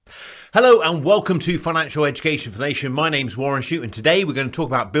Hello and welcome to Financial Education for the Nation. My name's Warren Shute and today we're going to talk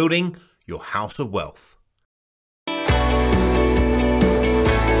about building your house of wealth.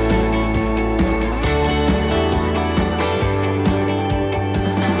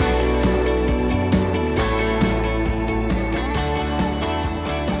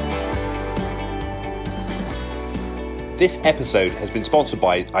 This episode has been sponsored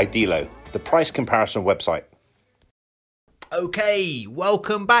by Idealo, the price comparison website. Okay,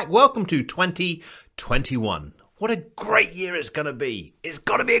 welcome back. Welcome to 2021. What a great year it's going to be. It's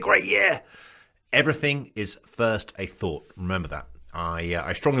going to be a great year. Everything is first a thought. Remember that.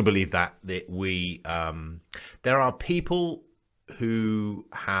 I strongly believe that there are people who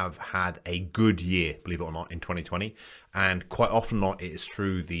have had a good year, believe it or not, in 2020. And quite often not, it is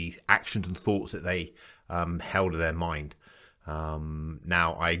through the actions and thoughts that they held in their mind.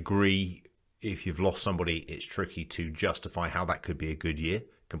 Now, I agree. If you've lost somebody, it's tricky to justify how that could be a good year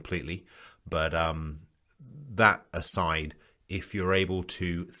completely. But that aside, if you're able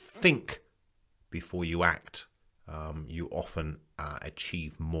to think before you act, you often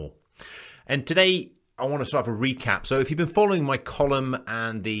achieve more. And today, I want to start with a recap. So if you've been following my column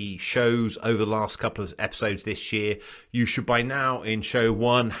and the shows over the last couple of episodes this year, you should by now in show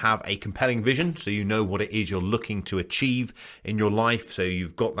 1 have a compelling vision. So you know what it is you're looking to achieve in your life. So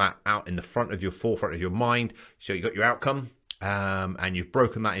you've got that out in the forefront of your mind. So you got your outcome and you've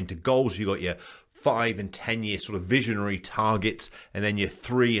broken that into goals. You got your 5 and 10 year sort of visionary targets, and then your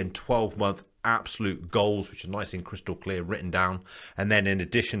 3 and 12 month absolute goals, which are nice and crystal clear written down. And then in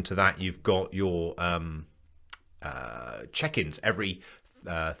addition to that, you've got your check-ins every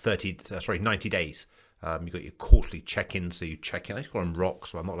 90 days. You've got your quarterly check-ins, so you check in. I just call them rocks,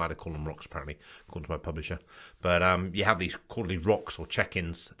 so I'm not allowed to call them rocks apparently, according to my publisher. But you have these quarterly rocks or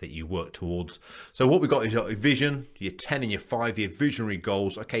check-ins that you work towards. So what we've got is your vision, your 10 and your 5-year visionary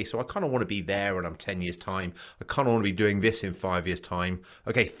goals. Okay, so I kind of want to be there when I'm 10 years' time. I kind of want to be doing this in 5 years' time.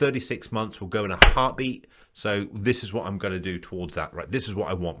 Okay, 36 months will go in a heartbeat. So this is what I'm going to do towards that, right? This is what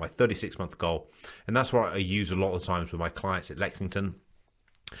I want, my 36-month goal. And that's what I use a lot of times with my clients at Lexington.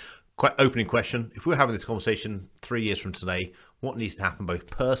 Quite opening question. If we were having this conversation 3 years from today, what needs to happen both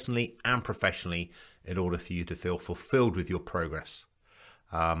personally and professionally in order for you to feel fulfilled with your progress?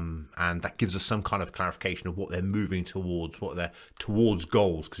 And that gives us some kind of clarification of what they're moving towards, what they're towards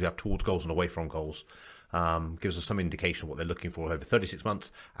goals, because you have towards goals and away from goals. Gives us some indication of what they're looking for over 36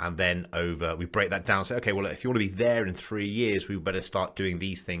 months. And then we break that down and say, okay, well, if you want to be there in 3 years, we better start doing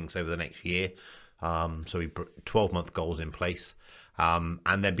these things over the next year. So we put 12-month goals in place.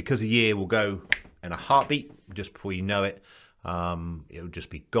 And then because a year will go in a heartbeat, just before you know it, it'll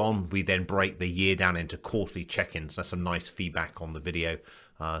just be gone. We then break the year down into quarterly check-ins. That's some nice feedback on the video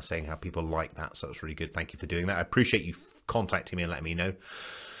saying how people like that. So that's really good. Thank you for doing that. I appreciate you contacting me and letting me know.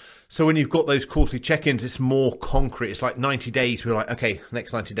 So when you've got those quarterly check-ins, it's more concrete. It's like 90 days. We're like, okay,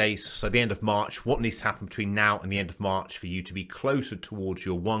 next 90 days. So the end of March, what needs to happen between now and the end of March for you to be closer towards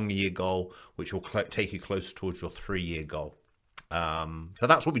your 1-year goal, which will take you closer towards your 3-year goal. So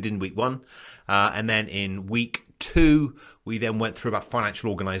that's what we did in week 1. And then in week 2, we then went through about financial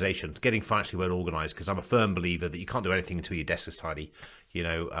organization, getting financially well organized, because I'm a firm believer that you can't do anything until your desk is tidy. You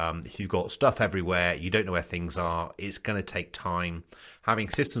know, if you've got stuff everywhere, you don't know where things are, it's going to take time. Having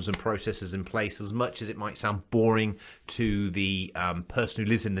systems and processes in place, as much as it might sound boring to the person who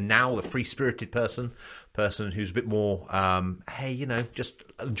lives in the now, the free-spirited person who's a bit more, hey, you know, just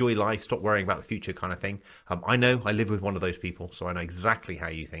enjoy life, stop worrying about the future kind of thing. I know I live with one of those people, so I know exactly how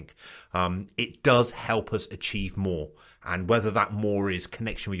you think. It does help us achieve more. And whether that more is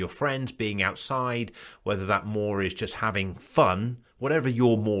connection with your friends, being outside, whether that more is just having fun, whatever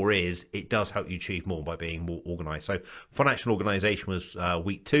your more is, it does help you achieve more by being more organized. So financial organization was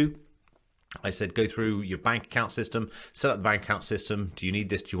week 2. I said, go through your bank account system, set up the bank account system. Do you need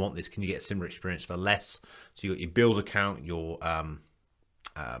this? Do you want this? Can you get a similar experience for less? So you got your bills account, your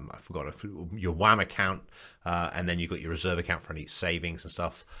your WAM account, and then you've got your reserve account for any savings and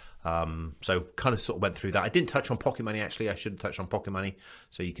stuff. So kind of sort of went through that. I didn't touch on pocket money, actually. I should have touched on pocket money.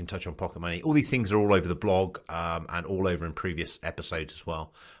 So you can touch on pocket money. All these things are all over the blog and all over in previous episodes as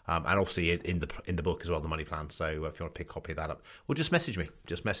well. And obviously in the book as well, the money plan. So if you want to pick a copy of that up, well, just message me.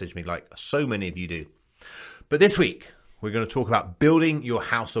 Just message me like so many of you do. But this week, we're going to talk about building your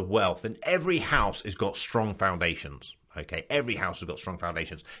house of wealth. And every house has got strong foundations. Okay, every house has got strong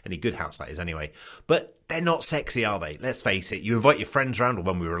foundations. Any good house, that is, anyway. But they're not sexy, are they? Let's face it. You invite your friends around, or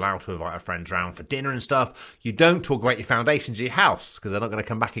when we were allowed to invite our friends around for dinner and stuff, you don't talk about your foundations of your house because they're not going to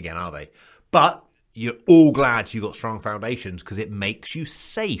come back again, are they? But you're all glad you got strong foundations because it makes you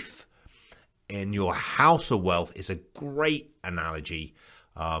safe. And your house of wealth is a great analogy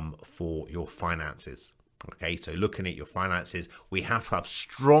for your finances. Okay, so looking at your finances, we have to have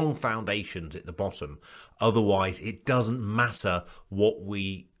strong foundations at the bottom. Otherwise, it doesn't matter what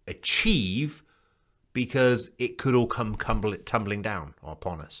we achieve because it could all come tumbling down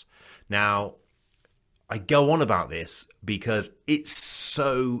upon us. Now, I go on about this because it's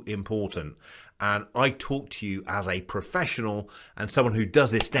so important. And I talk to you as a professional and someone who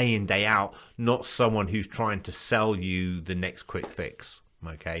does this day in, day out, not someone who's trying to sell you the next quick fix.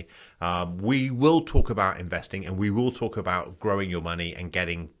 Okay, we will talk about investing and we will talk about growing your money and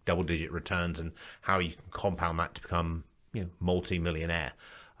getting double-digit returns and how you can compound that to become, multi-millionaire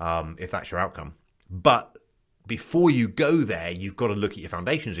if that's your outcome. But before you go there, you've got to look at your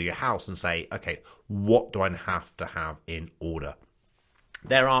foundations of your house and say, okay, what do I have to have in order?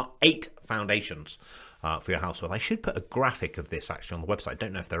 There are 8 foundations for your household. I should put a graphic of this actually on the website. I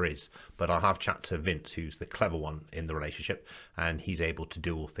don't know if there is, but I'll have chat to Vince, who's the clever one in the relationship, and he's able to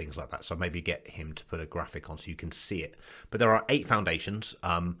do all things like that. So maybe get him to put a graphic on so you can see it. But there are 8 foundations.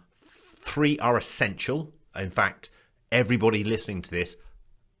 3 are essential. In fact, everybody listening to this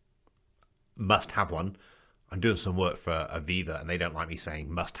must have one. I'm doing some work for Aviva and they don't like me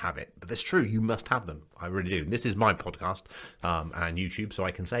saying must have it, but that's true. You must have them. I really do. And this is my podcast and YouTube, so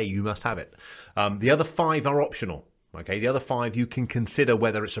I can say you must have it. The other 5 are optional. Okay, the other 5 you can consider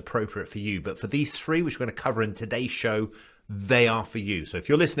whether it's appropriate for you. But for these 3, which we're going to cover in today's show, they are for you. So if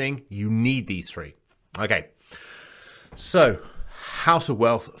you're listening, you need these 3. Okay, so House of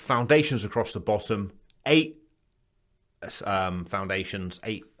Wealth, foundations across the bottom, 8 foundations,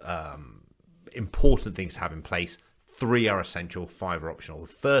 8 important things to have in place. 3 are essential, 5 are optional. The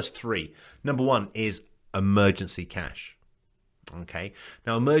first 3, number 1 is emergency cash. Okay,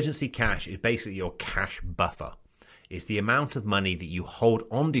 now emergency cash is basically your cash buffer. It's the amount of money that you hold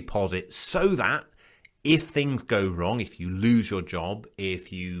on deposit so that if things go wrong, if you lose your job,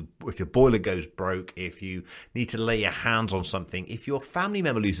 if your boiler goes broke, if you need to lay your hands on something, if your family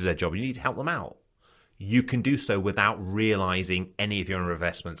member loses their job and you need to help them out, you can do so without realizing any of your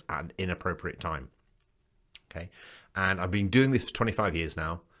investments at an inappropriate time. Okay. And I've been doing this for 25 years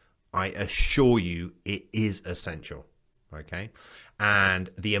now. I assure you it is essential. Okay. And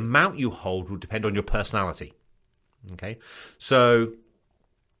the amount you hold will depend on your personality. Okay. So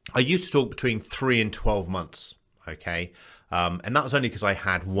I used to talk between 3 and 12 months. Okay. And that was only because I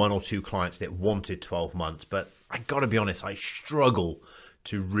had 1 or 2 clients that wanted 12 months. But I got to be honest, I struggle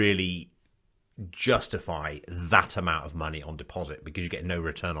to really justify that amount of money on deposit because you get no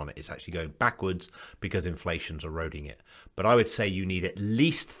return on it. It's actually going backwards because inflation's eroding it. But I would say you need at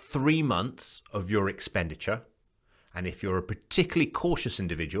least 3 months of your expenditure. And if you're a particularly cautious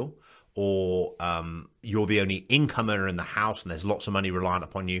individual or you're the only income earner in the house and there's lots of money reliant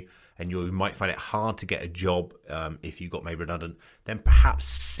upon you and you might find it hard to get a job if you got made redundant, then perhaps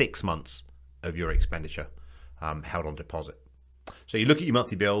 6 months of your expenditure held on deposit. So you look at your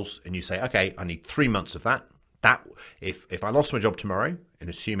monthly bills and you say, okay, I need 3 months of that. That if I lost my job tomorrow, and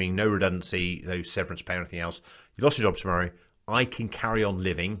assuming no redundancy, no severance pay or anything else, you lost your job tomorrow, I can carry on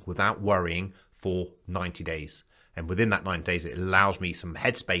living without worrying for 90 days. And within that 90 days, it allows me some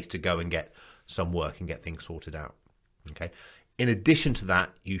headspace to go and get some work and get things sorted out. Okay. In addition to that,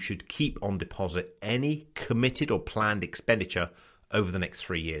 you should keep on deposit any committed or planned expenditure over the next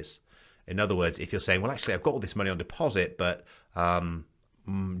 3 years. In other words, if you're saying, well, actually, I've got all this money on deposit, but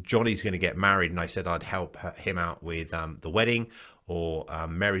Johnny's going to get married and I said I'd help him out with the wedding, or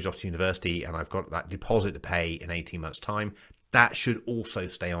Mary's off to university and I've got that deposit to pay in 18 months' time, that should also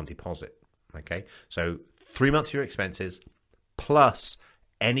stay on deposit. Okay, so 3 months of your expenses plus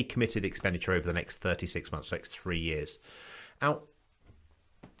any committed expenditure over the next 36 months, so next 3 years. Now,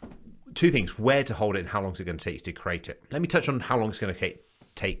 2 things: where to hold it and how long is it going to take you to create it. Let me touch on how long it's going to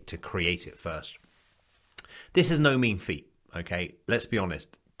take to create it first. This is no mean feat. Okay, let's be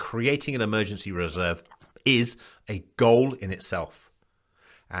honest. Creating an emergency reserve is a goal in itself.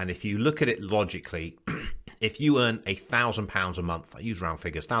 And if you look at it logically, if you earn £1,000 a month, I use round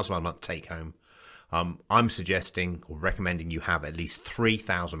figures, £1,000 a month take home, I'm suggesting or recommending you have at least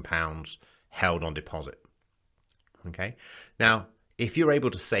 £3,000 held on deposit. Okay, now if you're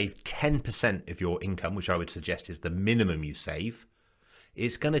able to save 10% of your income, which I would suggest is the minimum you save,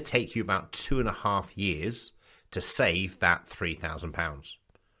 it's going to take you about 2.5 years to save that £3,000.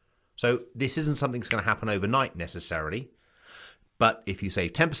 So this isn't something that's going to happen overnight necessarily, but if you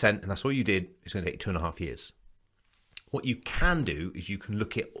save 10% and that's all you did, it's going to take 2.5 years. What you can do is you can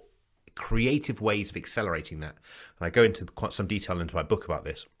look at creative ways of accelerating that. And I go into quite some detail into my book about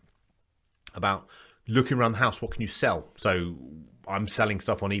this, about looking around the house. What can you sell? So I'm selling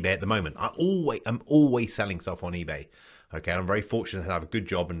stuff on eBay at the moment. I'm always selling stuff on eBay. Okay, I'm very fortunate to have a good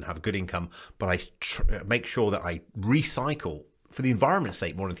job and have a good income, but I make sure that I recycle for the environment's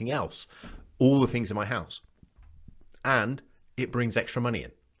sake more than anything else, all the things in my house. And it brings extra money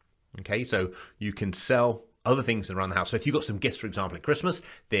in. Okay, so you can sell other things around the house. So if you've got some gifts, for example, at Christmas,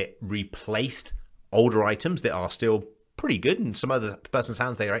 that replaced older items that are still pretty good in some other person's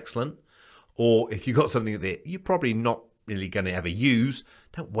hands, they are excellent. Or if you've got something that you're probably not really going to ever use,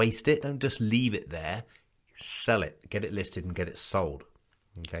 don't waste it. Don't just leave it there. Sell it, get it listed and get it sold.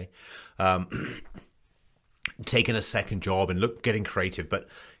 Okay. Taking a second job and getting creative. But,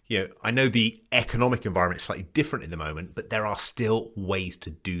 I know the economic environment is slightly different in the moment, but there are still ways to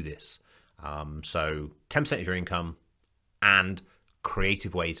do this. So 10% of your income and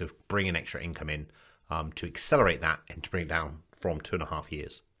creative ways of bringing extra income in to accelerate that and to bring it down from 2.5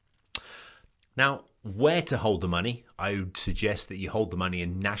 years. Now, where to hold the money? I would suggest that you hold the money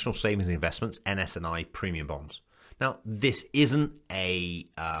in National Savings and Investments, NS&I premium bonds. Now, this isn't a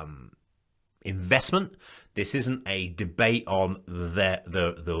investment. This isn't a debate on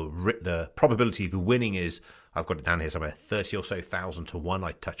the probability of winning is, I've got it down here somewhere, 30 or so thousand to 1.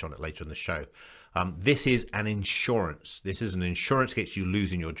 I touch on it later in the show. This is an insurance. This is an insurance against you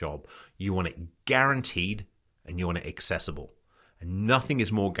losing your job. You want it guaranteed and you want it accessible. And nothing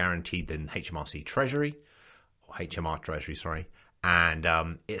is more guaranteed than HMRC Treasury, or HMR Treasury, sorry, and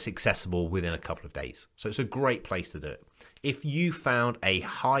it's accessible within a couple of days. So it's a great place to do it. If you found a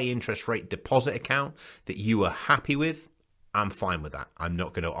high interest rate deposit account that you were happy with, I'm fine with that. I'm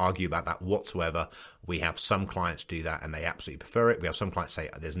not going to argue about that whatsoever. We have some clients do that and they absolutely prefer it. We have some clients say,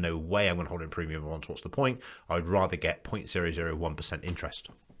 there's no way I'm going to hold in premium bonds. What's the point? I'd rather get 0.001% interest.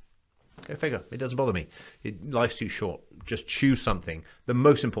 Go figure. It doesn't bother me. Life's too short. Just choose something. The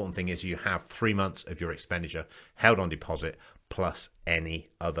most important thing is you have 3 months of your expenditure held on deposit plus any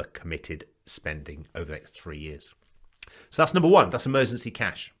other committed spending over the next 3 years. So that's number one. That's emergency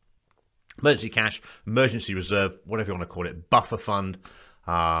cash. Emergency cash, emergency reserve, whatever you want to call it, buffer fund.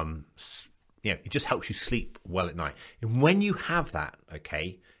 It just helps you sleep well at night. And when you have that,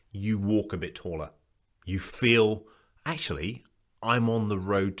 okay, you walk a bit taller. You feel, actually, I'm on the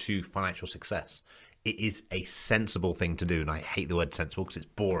road to financial success. It is a sensible thing to do. And I hate the word sensible because it's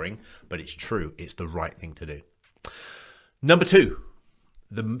boring, but it's true. It's the right thing to do. Number two,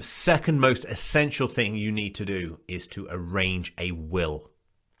 the second most essential thing you need to do is to arrange a will.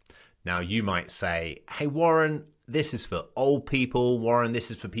 Now, you might say, hey, Warren, this is for old people. Warren,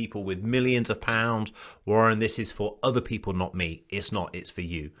 this is for people with millions of pounds. Warren, this is for other people, not me. It's not. It's for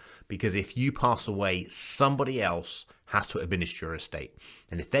you. Because if you pass away, somebody else has to administer your estate.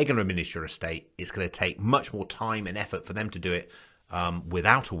 And if they're going to administer your estate, it's going to take much more time and effort for them to do it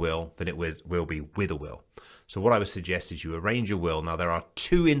without a will than it will be with a will. So what I would suggest is you arrange a will. Now, there are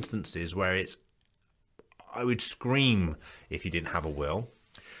two instances where I would scream if you didn't have a will.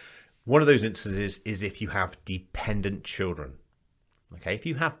 One of those instances is if you have dependent children. Okay, if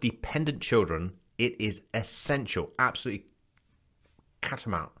you have dependent children, it is essential, absolutely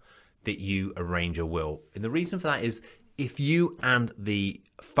catamount, that you arrange a will. And the reason for that is if you and the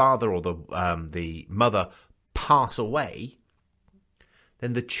father or the mother pass away,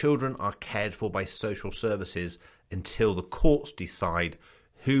 then the children are cared for by social services until the courts decide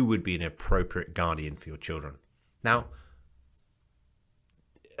who would be an appropriate guardian for your children. Now,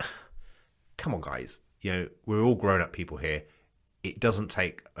 come on, guys. We're all grown-up people here. It doesn't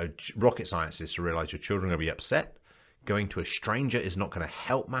take a rocket scientist to realize your children are going to be upset. Going to a stranger is not going to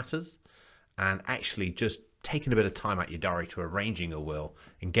help matters. And actually just taking a bit of time out your diary to arranging a will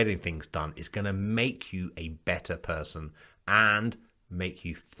and getting things done is going to make you a better person and make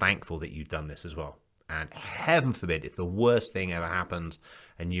you thankful that you've done this as well. And heaven forbid, if the worst thing ever happens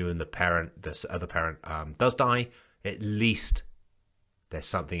and you and this other parent does die, at least there's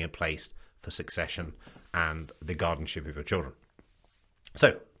something in place for succession and the guardianship of your children.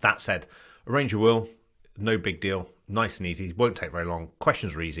 So that said, arrange your will, no big deal, nice and easy, won't take very long,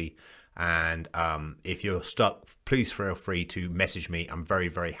 questions are easy, and if you're stuck, please feel free to message me. I'm very,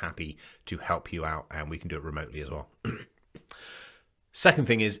 very happy to help you out, and we can do it remotely as well. Second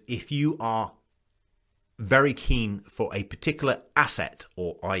thing is, if you are very keen for a particular asset,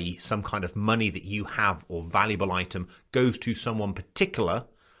 or i.e. some kind of money that you have or valuable item goes to someone particular,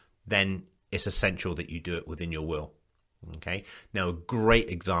 then it's essential that you do it within your will. Okay. Now, a great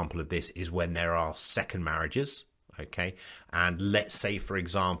example of this is when there are second marriages. Okay. And let's say, for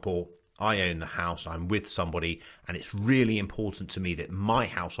example, I own the house, I'm with somebody, and it's really important to me that my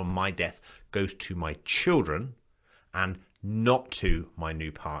house on my death goes to my children and not to my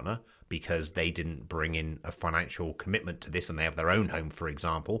new partner because they didn't bring in a financial commitment to this and they have their own home, for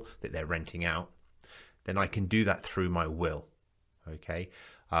example, that they're renting out. then I can do that through my will. Okay.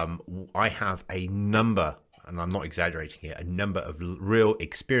 I have a number, and I'm not exaggerating here, a number of real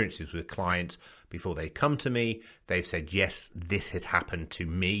experiences with clients before they come to me. They've said, yes, this has happened to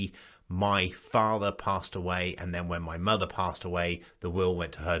me. My father passed away, and then when my mother passed away, the will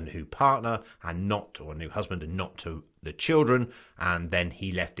went to her new partner and not to a new husband and not to the children. And then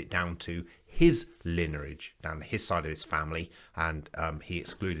he left it down to his lineage, down to his side of his family, and he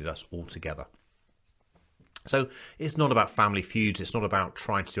excluded us altogether. So it's not about family feuds. It's not about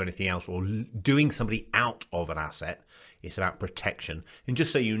trying to do anything else or doing somebody out of an asset. It's about protection. And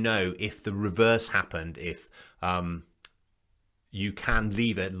just so you know, if the reverse happened, if you can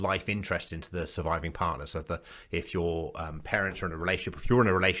leave a life interest into the surviving partner. So if your parents are in a relationship, if you're in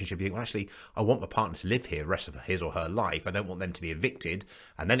a relationship, you think, well, actually, I want my partner to live here the rest of his or her life. I don't want them to be evicted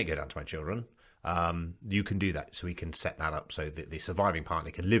and then it go down to my children. You can do that. So we can set that up so that the surviving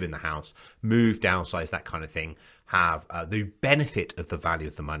partner can live in the house, move, downsize, that kind of thing, have the benefit of the value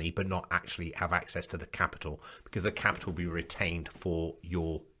of the money, but not actually have access to the capital, because the capital will be retained for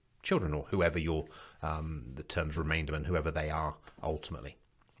your children or whoever your the terms remainderment, whoever they are ultimately.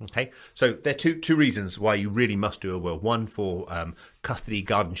 Okay, so there are two reasons why you really must do a will. One, for custody,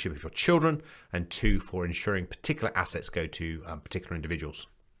 guardianship of your children, and two, for ensuring particular assets go to particular individuals.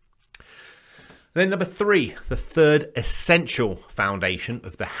 Then number three, the third essential foundation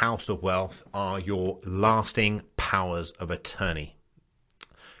of the house of wealth are your lasting powers of attorney.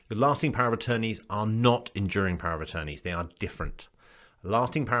 Your lasting power of attorneys are not enduring power of attorneys. They are different.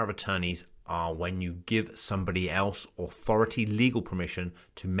 Lasting power of attorneys are when you give somebody else authority, legal permission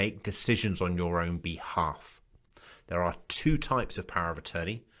to make decisions on your own behalf. There are two types of power of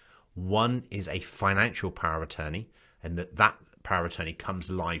attorney. One is a financial power of attorney, and that power of attorney comes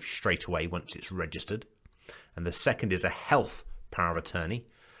live straight away once it's registered. And the second is a health power of attorney,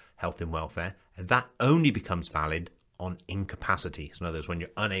 health and welfare, and that only becomes valid on incapacity. So in other words, when you're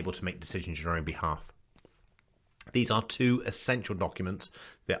unable to make decisions on your own behalf. These are two essential documents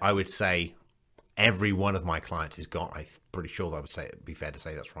that I would say every one of my clients has got. I'm pretty sure that I would say it'd be fair to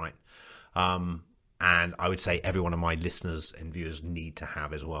say that's right. And I would say every one of my listeners and viewers need to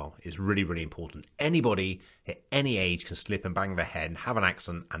have as well. It's really, really important. Anybody at any age can slip and bang their head and have an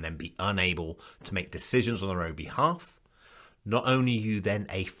accident and then be unable to make decisions on their own behalf. Not only are you then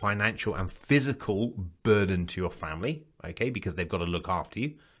a financial and physical burden to your family, okay, because they've got to look after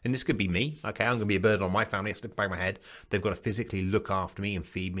you. And this could be me, okay, I'm going to be a burden on my family. I slip and bang my head. They've got to physically look after me and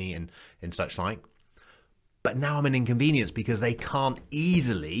feed me and such like. But now I'm an inconvenience because they can't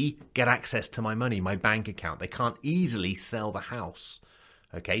easily get access to my money, my bank account. They can't easily sell the house.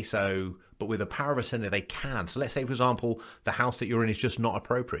 Okay, so, but with a power of attorney, they can. So let's say, for example, the house that you're in is just not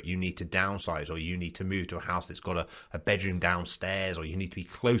appropriate. You need to downsize, or you need to move to a house that's got a bedroom downstairs, or you need to be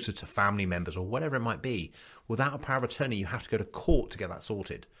closer to family members, or whatever it might be. Without a power of attorney, you have to go to court to get that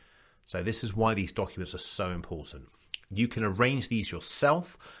sorted. So this is why these documents are so important. You can arrange these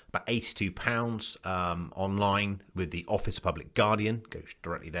yourself, about £82 online with the Office of Public Guardian, goes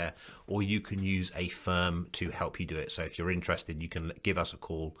directly there, or you can use a firm to help you do it. So if you're interested, you can give us a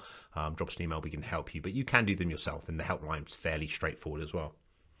call, drop us an email, we can help you, but you can do them yourself, and the helpline is fairly straightforward as well.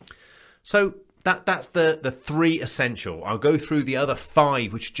 So that's the three essential. I'll go through the other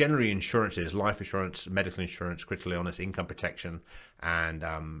five, which generally insurances: life insurance, medical insurance, critical illness, income protection, and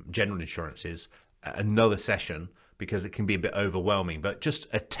general insurances, another session, because it can be a bit overwhelming. But just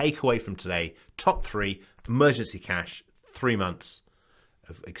a takeaway from today: top three: emergency cash, 3 months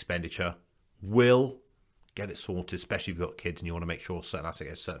of expenditure. Will, get it sorted, especially if you've got kids and you want to make sure certain assets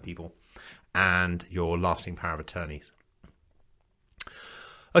go to certain people, and your lasting power of attorneys.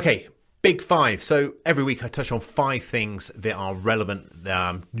 Okay, big five. So every week I touch on 5 things that are relevant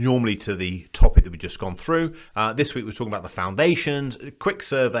normally to the topic that we've just gone through. This week we're talking about the foundations. A quick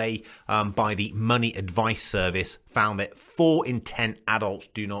survey by the Money Advice Service found that 4 in 10 adults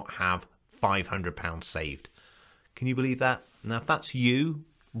do not have £500 saved. Can you believe that? Now, if that's you,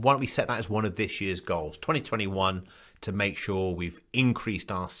 why don't we set that as one of this year's goals, 2021, to make sure we've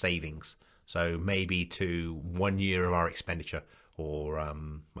increased our savings. So maybe to 1 year of our expenditure. Or, well,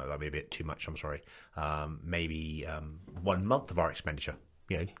 that'd be a bit too much, I'm sorry. Maybe 1 month of our expenditure.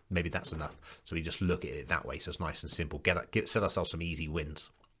 You know, maybe that's enough. So we just look at it that way. So it's nice and simple. Set ourselves some easy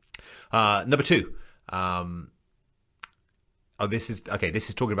wins. Number 2. This is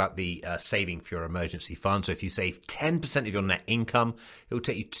talking about the saving for your emergency fund. So if you save 10% of your net income, it will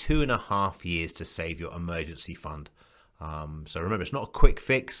take you 2.5 years to save your emergency fund. So remember, it's not a quick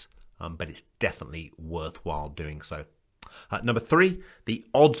fix, but it's definitely worthwhile doing so. Number 3, the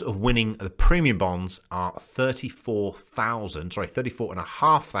odds of winning the premium bonds are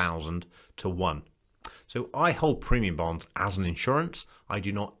 34,500 to 1. So I hold premium bonds as an insurance. I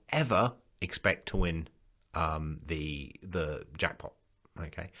do not ever expect to win the jackpot.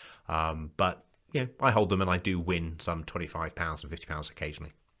 Okay, but I hold them and I do win some £25 and £50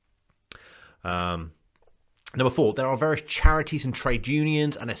 occasionally. Number 4, there are various charities and trade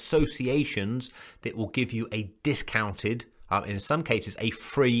unions and associations that will give you a discounted, in some cases, a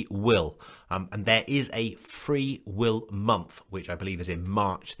free will. And there is a free will month, which I believe is in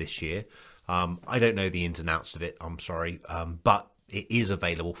March this year. I don't know the ins and outs of it, I'm sorry, but it is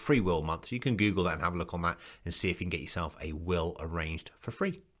available, free will month. So you can Google that and have a look on that and see if you can get yourself a will arranged for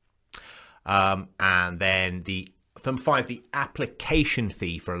free. And then from 5, the application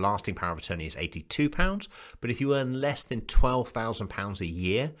fee for a lasting power of attorney is £82. But if you earn less than £12,000 a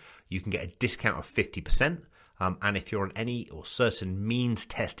year, you can get a discount of 50%. And if you're on any or certain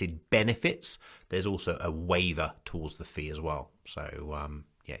means-tested benefits, there's also a waiver towards the fee as well. So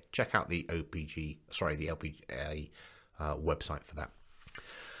check out the LPGA website for that.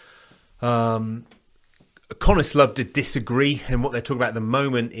 Economists love to disagree, and what they're talking about at the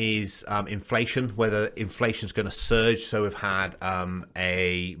moment is inflation, whether inflation is going to surge. So we've had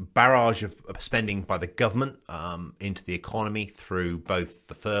a barrage of spending by the government into the economy through both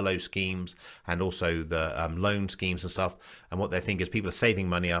the furlough schemes and also the loan schemes and stuff. And what they think is people are saving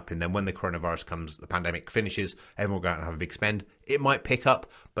money up, and then when the coronavirus comes, the pandemic finishes, everyone will go out and have a big spend. It might pick up,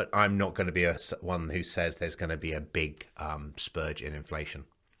 but I'm not going to be one who says there's going to be a big spurge in inflation.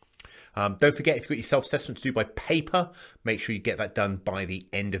 Don't forget, if you've got your self-assessment to do by paper, make sure you get that done by the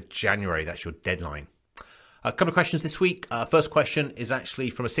end of January. That's your deadline. A couple of questions this week. First question is actually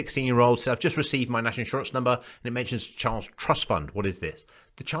from a 16-year-old. So I've just received my national insurance number, and it mentions Child Trust Fund. What is this?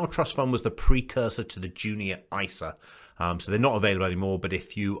 The Child Trust Fund was the precursor to the Junior ISA. So they're not available anymore, but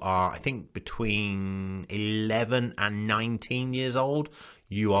if you are, I think, between 11 and 19 years old,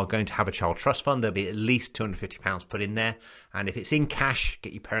 you are going to have a child trust fund. There'll be at least £250 put in there. And if it's in cash,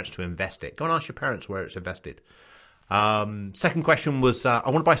 get your parents to invest it. Go and ask your parents where it's invested. Second question was, I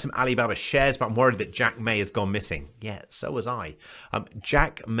want to buy some Alibaba shares, but I'm worried that Jack May has gone missing. Yeah, so was I.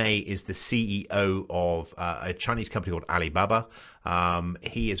 Jack May is the CEO of a Chinese company called Alibaba.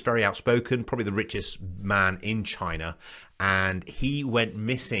 He is very outspoken, probably the richest man in China. And he went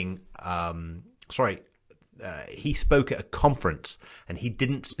missing, he spoke at a conference and he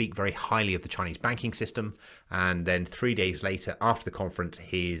didn't speak very highly of the Chinese banking system. And then 3 days later, after the conference,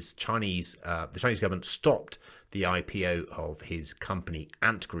 the Chinese government stopped the IPO of his company,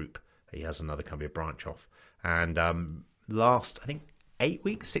 Ant Group. He has another company, a branch off. And last, I think,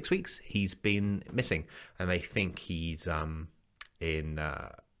 6 weeks, he's been missing. And they think he's under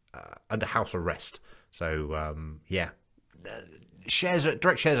house arrest. So,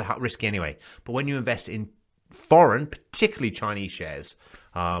 direct shares are risky anyway. But when you invest in foreign, particularly Chinese shares,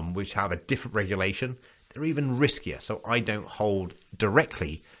 which have a different regulation, they're even riskier. So I don't hold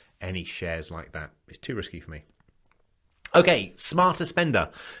directly any shares like that. It's too risky for me. Okay, Smarter Spender.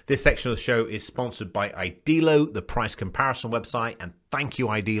 This section of the show is sponsored by Idealo, the price comparison website. And thank you,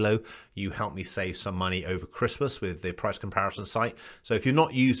 Idealo. You helped me save some money over Christmas with the price comparison site. So if you've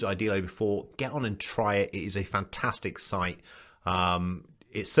not used Idealo before, get on and try it. It is a fantastic site.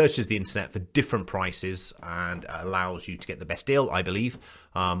 It searches the internet for different prices and allows you to get the best deal, I believe,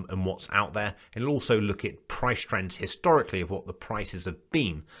 and what's out there. And it'll also look at price trends historically of what the prices have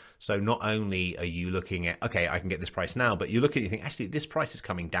been. So not only are you looking at, okay, I can get this price now, but you look at it and you think, actually, this price is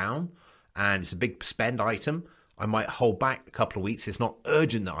coming down and it's a big spend item. I might hold back a couple of weeks. It's not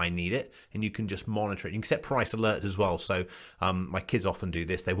urgent that I need it, and you can just monitor it. You can set price alerts as well. So my kids often do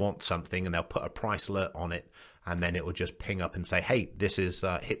this. They want something and they'll put a price alert on it, and then it will just ping up and say, hey, this is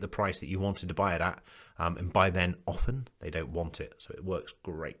hit the price that you wanted to buy it at. And by then, often, they don't want it. So it works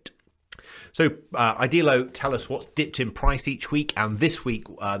great. So Idealo tell us what's dipped in price each week. And this week,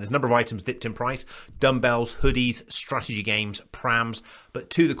 there's a number of items dipped in price. Dumbbells, hoodies, strategy games, prams.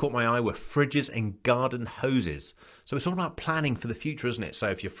 But two that caught my eye were fridges and garden hoses. So it's all about planning for the future, isn't it? So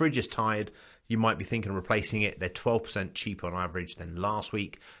if your fridge is tired, you might be thinking of replacing it. They're 12% cheaper on average than last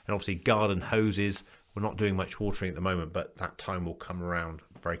week. And obviously garden hoses, we're not doing much watering at the moment, but that time will come around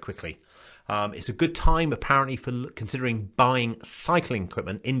very quickly. It's a good time, apparently, for considering buying cycling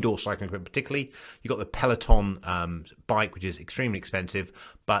equipment, indoor cycling equipment particularly. You've got the Peloton bike, which is extremely expensive,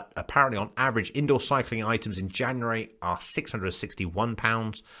 but apparently on average, indoor cycling items in January are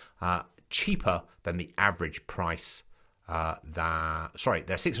 £661, cheaper than the average price. They're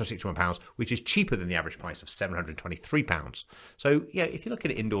 £661, which is cheaper than the average price of £723. So, yeah, if you look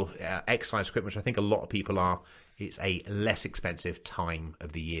at indoor exercise equipment, which I think a lot of people are, it's a less expensive time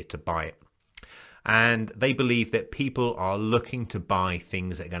of the year to buy it. And they believe that people are looking to buy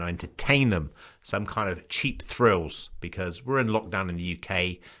things that are going to entertain them, some kind of cheap thrills, because we're in lockdown in the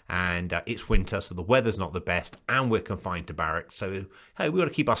UK and it's winter, so the weather's not the best and we're confined to barracks. So, hey, we've got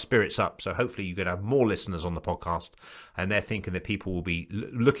to keep our spirits up. So hopefully you're going to have more listeners on the podcast, and they're thinking that people will be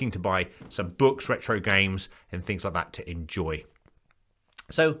looking to buy some books, retro games and things like that to enjoy.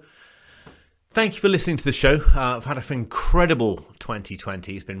 So thank you for listening to the show. I've had an incredible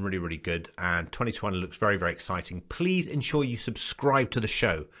 2020. It's been really, really good. And 2020 looks very, very exciting. Please ensure you subscribe to the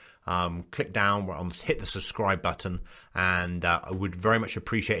show. Click down, hit the subscribe button. And I would very much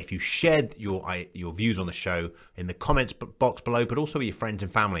appreciate if you shared your views on the show in the comments box below, but also with your friends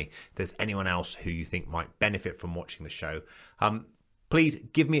and family. If there's anyone else who you think might benefit from watching the show, please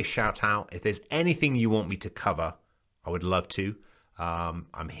give me a shout out. If there's anything you want me to cover, I would love to.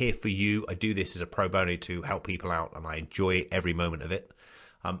 I'm here for you. I do this as a pro bono to help people out, and I enjoy every moment of it.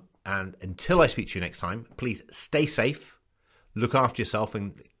 And until I speak to you next time, please stay safe, look after yourself,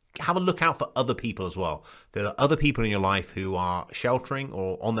 and have a look out for other people as well. There are other people in your life who are sheltering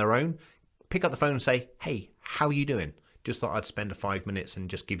or on their own. Pick up the phone and say, hey, how are you doing? Just thought I'd spend 5 minutes and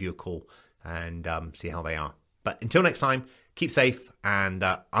just give you a call and see how they are. But until next time, keep safe. And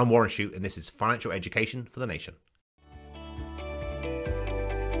I'm Warren Shute, and this is Financial Education for the Nation.